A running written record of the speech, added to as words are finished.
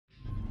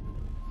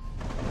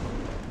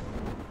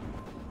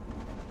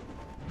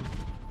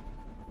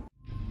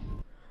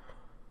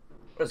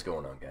What's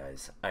going on,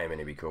 guys? I am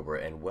NAB Cobra,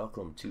 and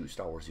welcome to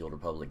Star Wars The Old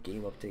Republic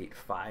Game Update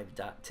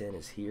 5.10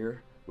 is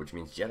here, which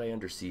means Jedi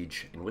Under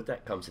Siege, and with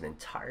that comes an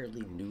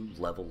entirely new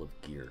level of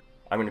gear.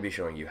 I'm going to be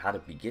showing you how to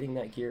be getting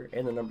that gear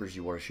and the numbers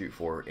you want to shoot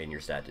for in your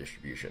stat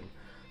distribution.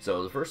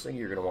 So the first thing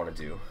you're going to want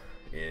to do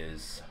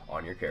is,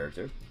 on your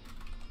character,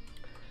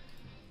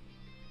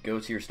 go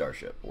to your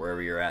starship.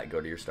 Wherever you're at,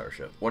 go to your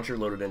starship. Once you're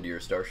loaded into your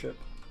starship,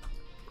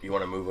 you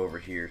want to move over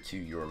here to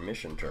your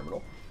mission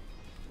terminal,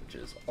 which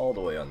is all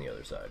the way on the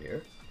other side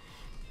here,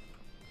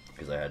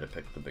 because I had to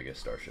pick the biggest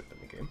starship in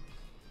the game.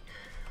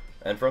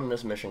 And from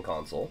this mission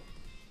console,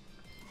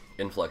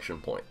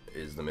 Inflection Point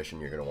is the mission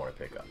you're going to want to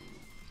pick up.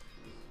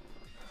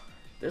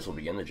 This will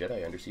begin the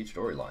Jedi Under Siege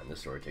storyline.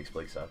 This story takes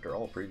place after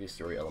all previous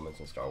story elements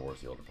in Star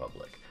Wars The Old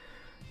Republic.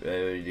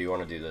 Do you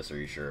want to do this? Are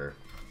you sure?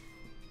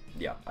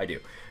 Yeah, I do.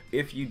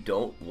 If you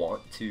don't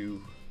want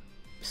to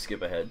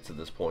skip ahead to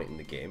this point in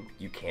the game,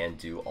 you can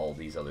do all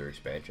these other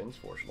expansions: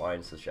 Forged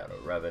Alliances, Shadow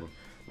of Revan,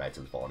 Knights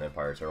of the Fallen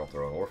Empire, Eternal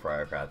Throne, or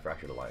Firepath,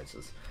 Fractured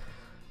Alliances.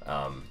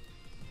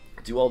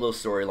 Do all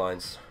those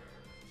storylines,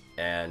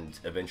 and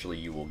eventually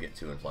you will get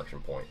to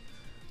Inflection Point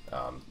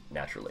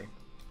naturally.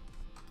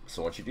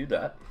 So once you do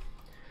that,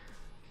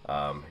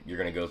 you're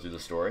going to go through the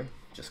story.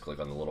 Just click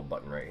on the little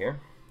button right here.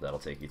 That'll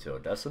take you to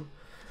Odessa.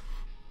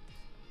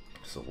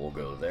 So we'll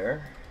go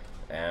there,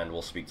 and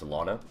we'll speak to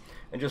Lana,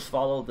 and just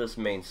follow this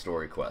main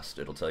story quest.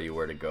 It'll tell you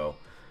where to go.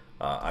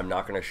 I'm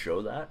not going to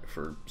show that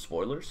for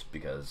spoilers,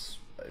 because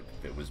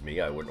if it was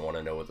me, I wouldn't want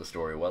to know what the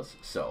story was.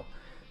 So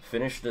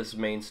finish this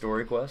main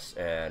story quest,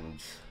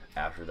 and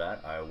after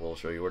that I will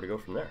show you where to go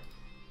from there.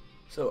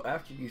 So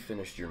after you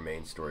finished your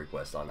main story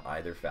quest on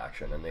either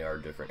faction, and they are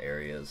different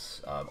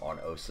areas on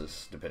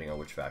Ossus depending on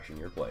which faction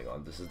you're playing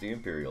on. This is the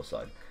Imperial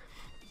side.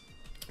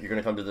 You're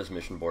going to come to this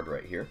mission board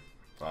right here.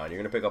 You're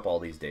going to pick up all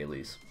these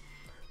dailies.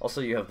 Also,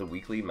 you have the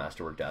weekly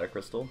Masterwork Data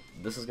Crystal.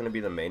 This is going to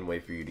be the main way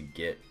for you to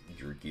get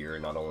your gear,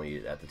 not only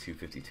at the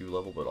 252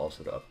 level, but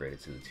also to upgrade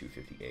it to the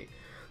 258.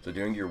 So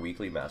doing your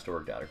weekly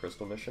Masterwork Data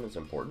Crystal mission is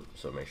important,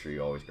 so make sure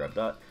you always grab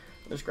that.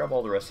 And just grab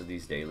all the rest of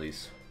these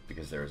dailies,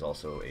 because there is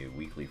also a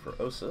weekly for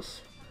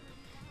Ossus.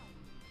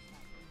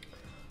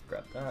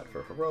 Grab that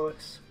for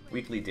Heroics.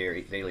 Weekly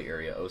daily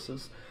area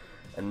Ossus.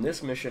 And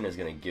this mission is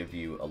going to give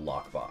you a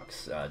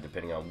lockbox.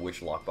 Depending on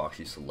which lockbox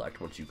you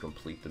select once you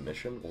complete the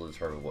mission will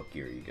determine what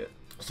gear you get.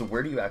 So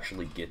where do you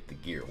actually get the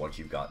gear once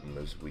you've gotten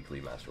those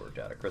weekly Masterwork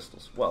Data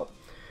Crystals? Well,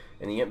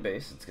 in the Imp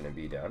base, it's going to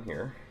be down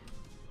here.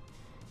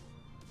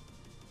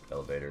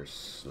 Elevator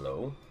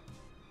slow.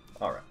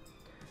 Alright.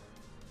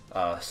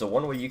 So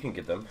one way you can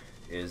get them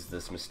is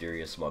this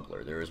mysterious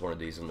smuggler. There is one of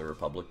these in the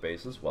Republic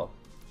base as well.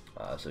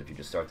 So if you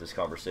just start this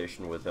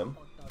conversation with him,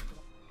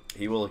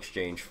 he will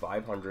exchange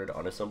 500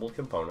 unassembled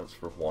components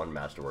for one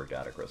Masterwork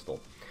Data Crystal.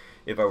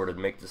 If I were to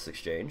make this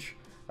exchange,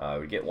 I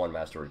would get one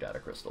Masterwork Data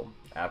Crystal.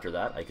 After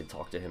that, I could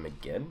talk to him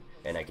again,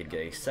 and I could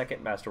get a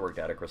second Masterwork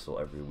Data Crystal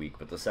every week,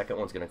 but the second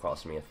one's going to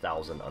cost me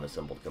 1,000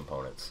 unassembled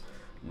components,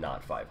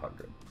 not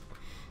 500.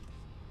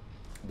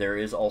 There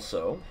is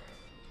also,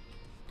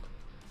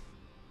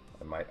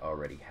 I might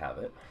already have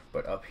it,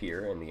 but up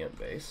here in the Imp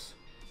base,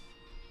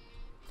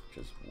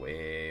 which is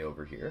way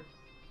over here,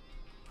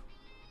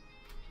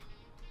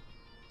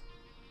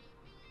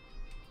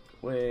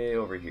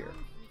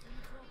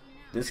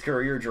 this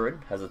courier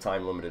droid has a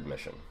time-limited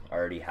mission. I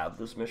already have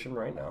this mission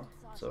right now,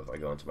 so if I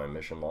go into my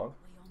mission log,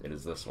 it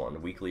is this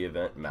one: weekly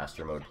event,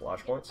 master mode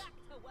flashpoints.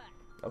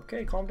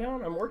 Okay, calm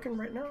down, I'm working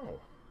right now.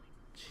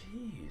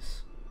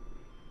 Jeez.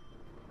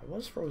 I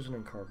was frozen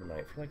in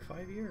Carbonite for like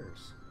 5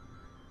 years.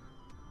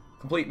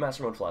 Complete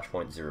master mode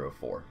flashpoint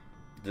 04.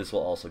 This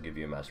will also give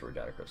you a Masterwork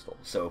Data Crystal.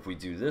 So if we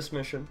do this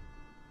mission,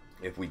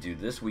 if we do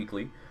this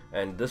weekly,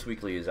 and this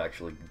weekly is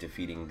actually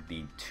defeating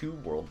the 2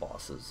 world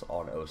bosses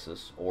on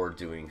Ossus, or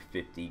doing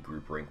 50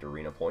 group ranked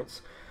arena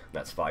points.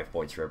 That's 5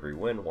 points for every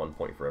win, 1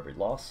 point for every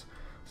loss.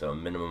 So a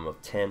minimum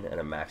of 10 and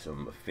a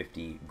maximum of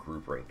 50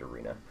 group ranked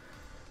arena.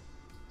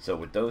 So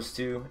with those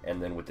 2,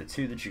 and then with the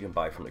 2 that you can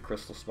buy from the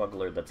Crystal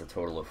Smuggler, that's a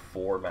total of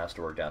 4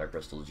 Masterwork Data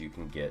Crystals you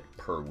can get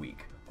per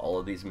week. All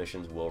of these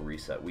missions will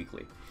reset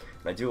weekly.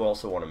 And I do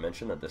also want to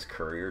mention that this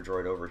courier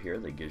droid over here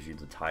that gives you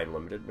the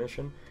time-limited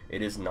mission,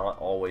 it is not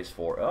always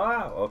for...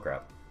 oh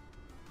crap.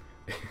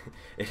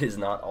 It is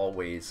not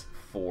always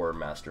for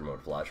Master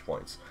Mode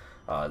flashpoints.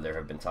 There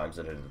have been times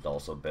that it has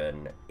also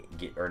been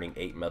earning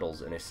 8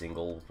 medals in a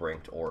single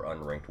ranked or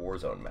unranked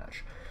Warzone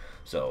match.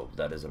 So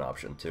that is an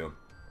option too.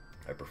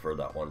 I prefer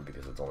that one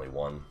because it's only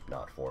 1,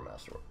 not 4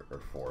 Master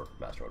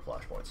Mode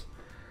flashpoints.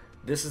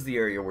 This is the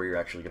area where you're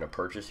actually going to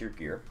purchase your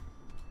gear.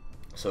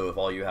 So if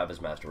all you have is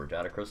Masterwork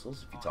Data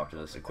Crystals, if you talk to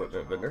this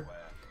equipment vendor,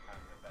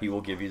 he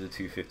will give you the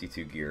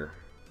 252 gear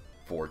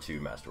for 2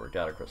 Masterwork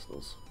Data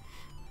Crystals.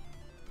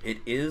 It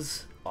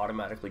is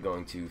automatically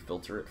going to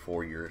filter it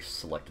for your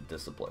selected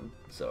discipline.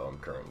 So I'm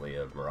currently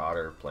a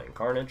Marauder playing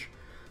Carnage,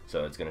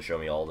 so it's going to show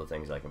me all the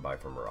things I can buy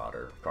from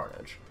Marauder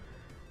Carnage.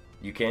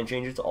 You can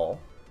change it to all,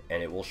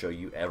 and it will show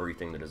you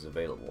everything that is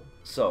available.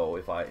 So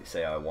if I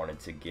say I wanted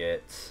to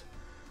get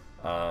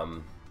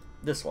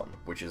this one,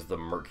 which is the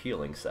Merc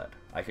Healing set,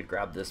 I could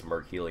grab this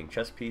Merc healing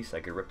chest piece, I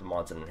could rip the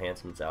mods and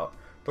enhancements out,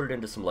 put it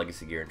into some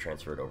legacy gear, and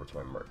transfer it over to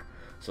my Merc.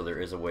 So there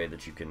is a way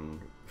that you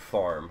can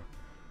farm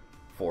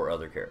for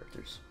other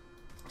characters.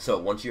 So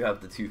once you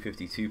have the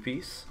 252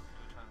 piece,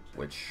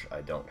 which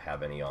I don't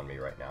have any on me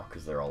right now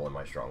because they're all in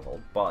my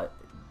stronghold, but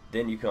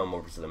then you come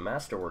over to the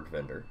Masterwork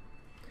vendor,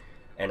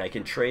 and I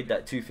can trade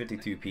that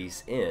 252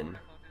 piece in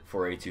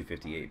for a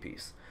 258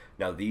 piece.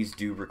 Now these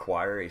do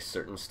require a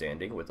certain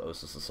standing with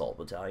Ossus Assault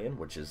Battalion,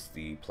 which is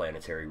the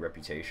planetary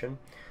reputation.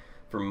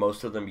 For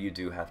most of them you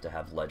do have to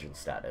have legend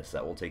status.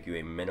 That will take you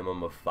a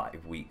minimum of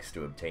 5 weeks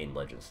to obtain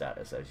legend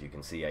status. As you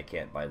can see, I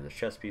can't buy this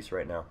chest piece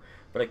right now,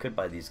 but I could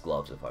buy these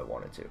gloves if I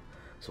wanted to.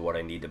 So what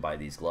I need to buy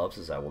these gloves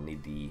is I will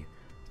need the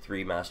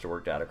 3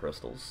 Masterwork data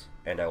crystals,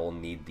 and I will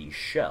need the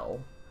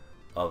shell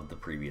of the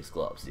previous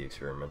gloves, the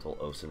experimental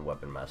Osen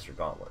Weapon Master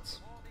gauntlets.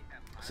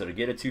 So to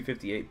get a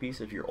 258 piece,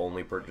 if you're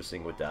only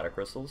purchasing with data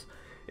crystals,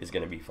 is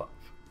going to be 5.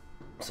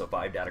 So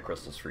 5 data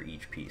crystals for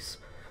each piece.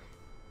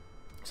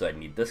 So I'd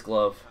need this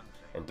glove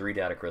and 3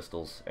 data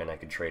crystals, and I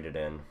could trade it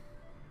in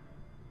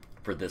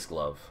for this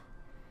glove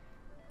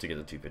to get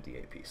the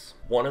 258 piece.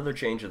 One other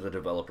change that the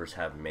developers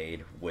have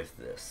made with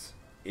this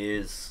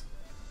is,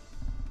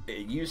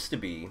 it used to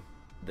be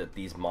that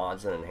these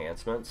mods and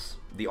enhancements,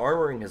 the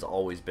armoring has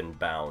always been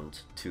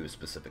bound to a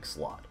specific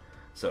slot.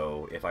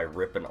 So if I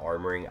rip an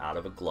armoring out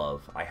of a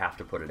glove, I have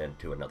to put it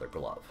into another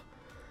glove.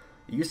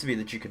 It used to be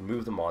that you could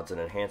move the mods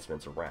and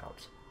enhancements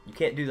around. You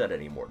can't do that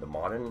anymore. The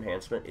mod and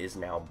enhancement is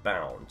now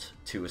bound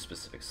to a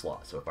specific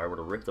slot. So if I were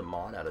to rip the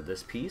mod out of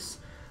this piece,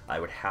 I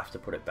would have to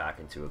put it back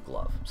into a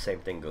glove. Same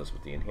thing goes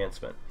with the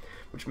enhancement,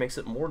 which makes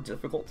it more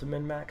difficult to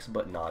min-max,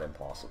 but not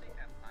impossible.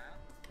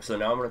 So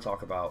now I'm going to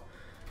talk about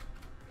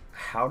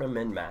how to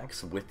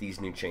min-max with these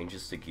new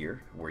changes to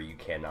gear, where you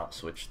cannot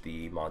switch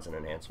the mods and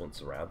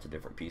enhancements around to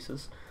different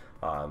pieces.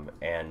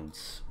 And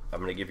I'm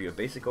going to give you a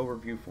basic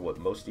overview for what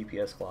most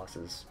DPS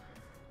classes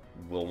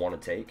will want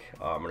to take.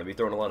 I'm going to be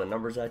throwing a lot of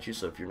numbers at you,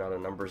 so if you're not a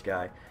numbers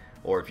guy,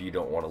 or if you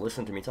don't want to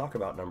listen to me talk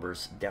about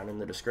numbers, down in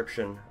the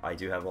description I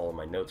do have all of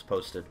my notes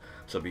posted,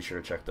 so be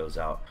sure to check those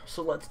out.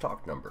 So let's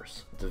talk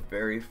numbers. The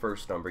very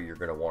first number you're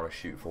going to want to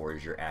shoot for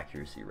is your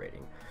accuracy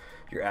rating.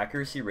 Your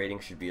accuracy rating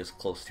should be as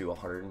close to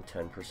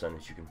 110%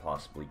 as you can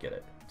possibly get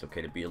it. It's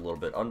okay to be a little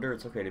bit under,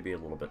 it's okay to be a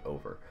little bit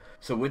over.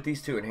 So with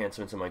these 2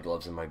 enhancements in my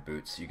gloves and my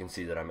boots, you can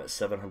see that I'm at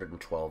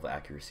 712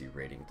 accuracy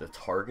rating. The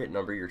target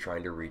number you're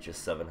trying to reach is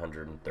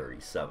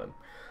 737.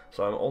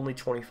 So I'm only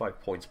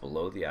 25 points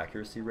below the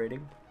accuracy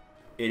rating.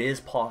 It is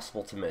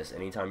possible to miss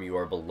anytime you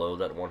are below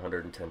that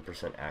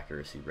 110%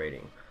 accuracy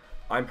rating.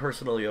 I'm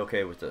personally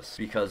okay with this,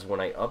 because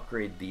when I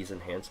upgrade these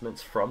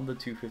enhancements from the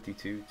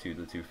 252 to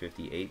the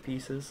 258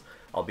 pieces,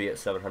 I'll be at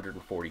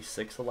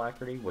 746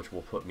 Alacrity, which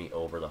will put me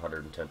over the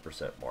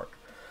 110% mark.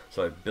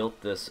 So I've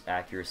built this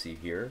accuracy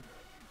here,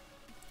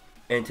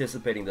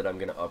 anticipating that I'm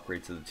going to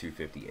upgrade to the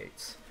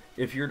 258s.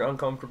 If you're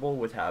uncomfortable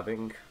with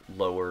having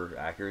lower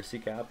accuracy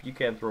cap, you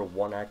can throw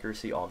 1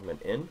 accuracy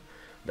augment in.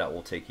 That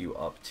will take you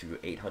up to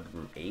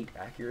 808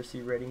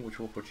 accuracy rating, which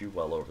will put you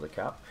well over the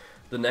cap.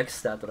 The next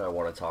stat that I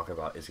want to talk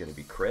about is going to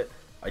be crit.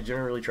 I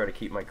generally try to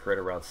keep my crit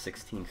around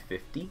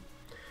 1650.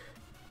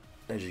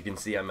 As you can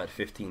see, I'm at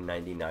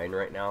 1599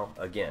 right now.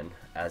 Again,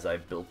 as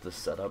I've built this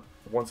setup,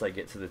 once I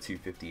get to the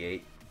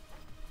 258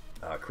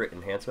 crit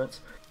enhancements,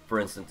 for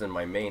instance, in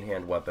my main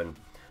hand weapon,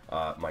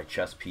 my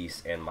chest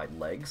piece and my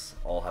legs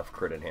all have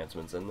crit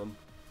enhancements in them.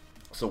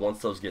 So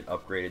once those get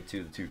upgraded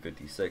to the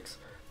 256,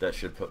 that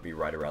should put me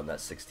right around that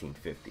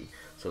 1650.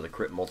 So the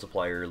crit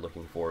multiplier you're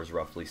looking for is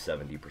roughly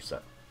 70%.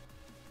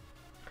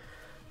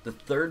 The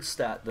third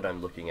stat that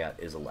I'm looking at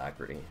is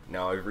Alacrity.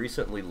 Now, I've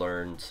recently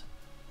learned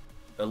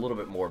a little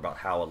bit more about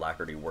how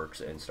Alacrity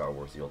works in Star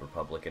Wars The Old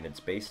Republic, and it's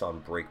based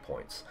on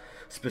breakpoints,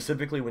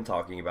 specifically when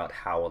talking about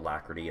how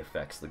Alacrity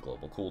affects the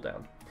global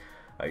cooldown.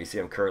 You see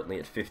I'm currently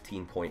at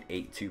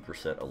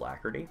 15.82%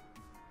 Alacrity.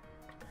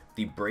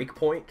 The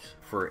breakpoint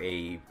for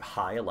a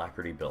high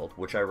Alacrity build,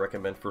 which I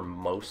recommend for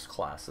most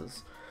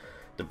classes,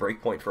 the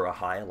breakpoint for a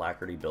high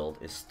Alacrity build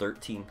is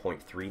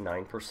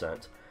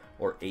 13.39%,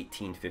 or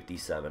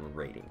 1857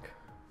 rating,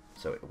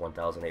 so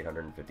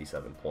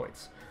 1,857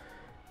 points.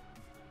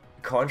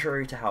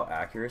 Contrary to how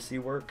accuracy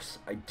works,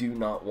 I do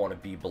not want to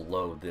be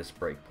below this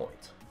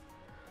breakpoint.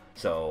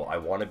 So I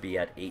want to be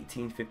at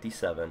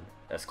 1857,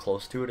 as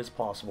close to it as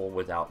possible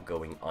without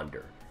going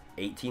under.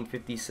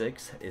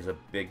 1856 is a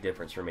big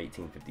difference from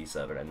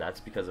 1857, and that's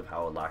because of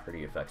how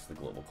Alacrity affects the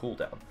global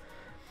cooldown.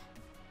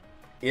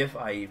 If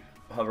I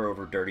hover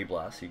over Dirty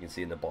Blast, you can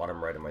see in the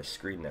bottom right of my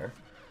screen there,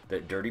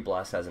 that Dirty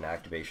Blast has an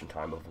activation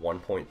time of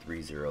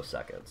 1.30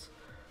 seconds.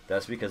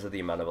 That's because of the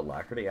amount of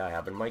Alacrity I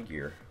have in my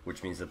gear,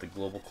 which means that the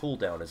global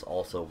cooldown is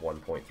also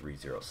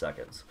 1.30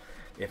 seconds.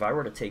 If I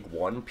were to take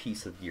one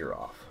piece of gear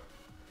off,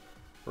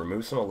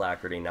 remove some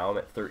Alacrity, now I'm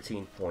at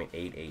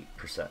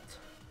 13.88%.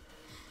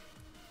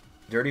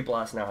 Dirty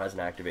Blast now has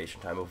an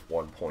activation time of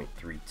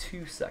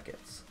 1.32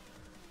 seconds.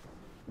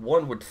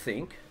 One would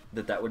think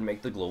that that would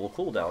make the global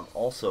cooldown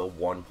also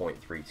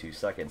 1.32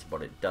 seconds,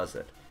 but it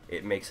doesn't.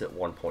 It makes it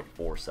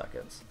 1.4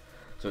 seconds.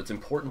 So it's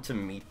important to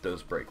meet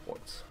those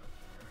breakpoints.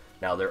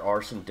 Now there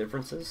are some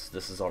differences.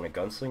 This is on a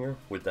gunslinger,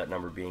 with that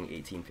number being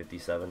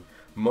 1857.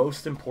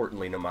 Most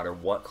importantly, no matter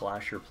what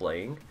class you're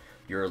playing,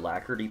 your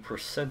alacrity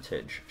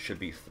percentage should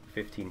be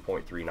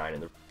 15.39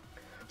 in the.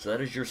 So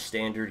that is your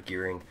standard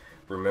gearing.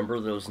 Remember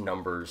those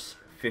numbers: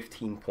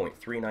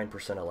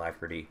 15.39%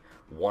 alacrity,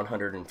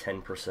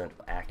 110%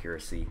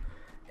 accuracy,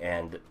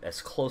 and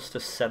as close to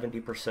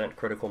 70%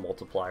 critical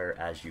multiplier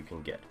as you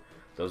can get.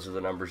 Those are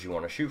the numbers you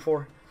want to shoot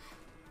for.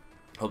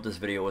 Hope this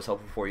video was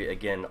helpful for you.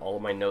 Again, all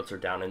of my notes are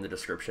down in the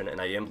description, and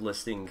I am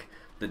listing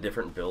the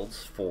different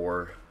builds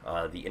for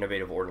the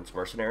Innovative Ordinance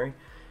Mercenary,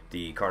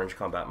 the Carnage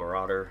Combat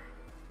Marauder,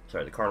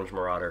 sorry, the Carnage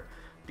Marauder,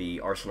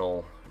 the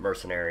Arsenal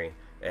Mercenary,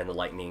 and the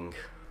Lightning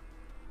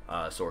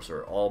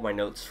Sorcerer. All my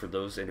notes for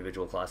those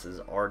individual classes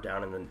are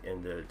down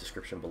in the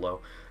description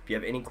below. If you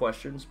have any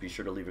questions, be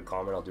sure to leave a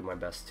comment. I'll do my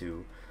best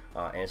to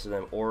answer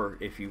them. Or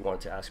if you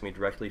want to ask me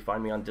directly,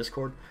 find me on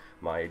Discord.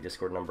 My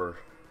Discord number,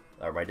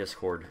 or my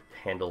Discord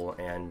handle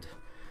and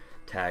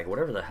tag,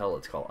 whatever the hell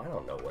it's called, I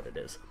don't know what it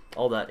is.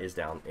 All that is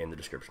down in the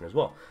description as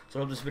well. So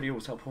I hope this video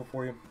was helpful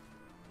for you.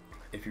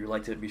 If you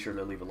liked it, be sure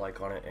to leave a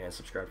like on it and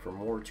subscribe for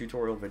more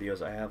tutorial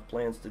videos. I have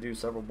plans to do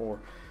several more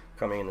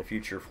coming in the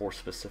future for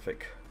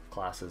specific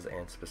classes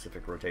and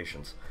specific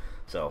rotations.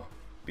 So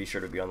be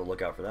sure to be on the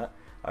lookout for that.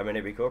 I'm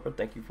NAB Cobra.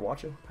 Thank you for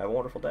watching. Have a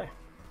wonderful day.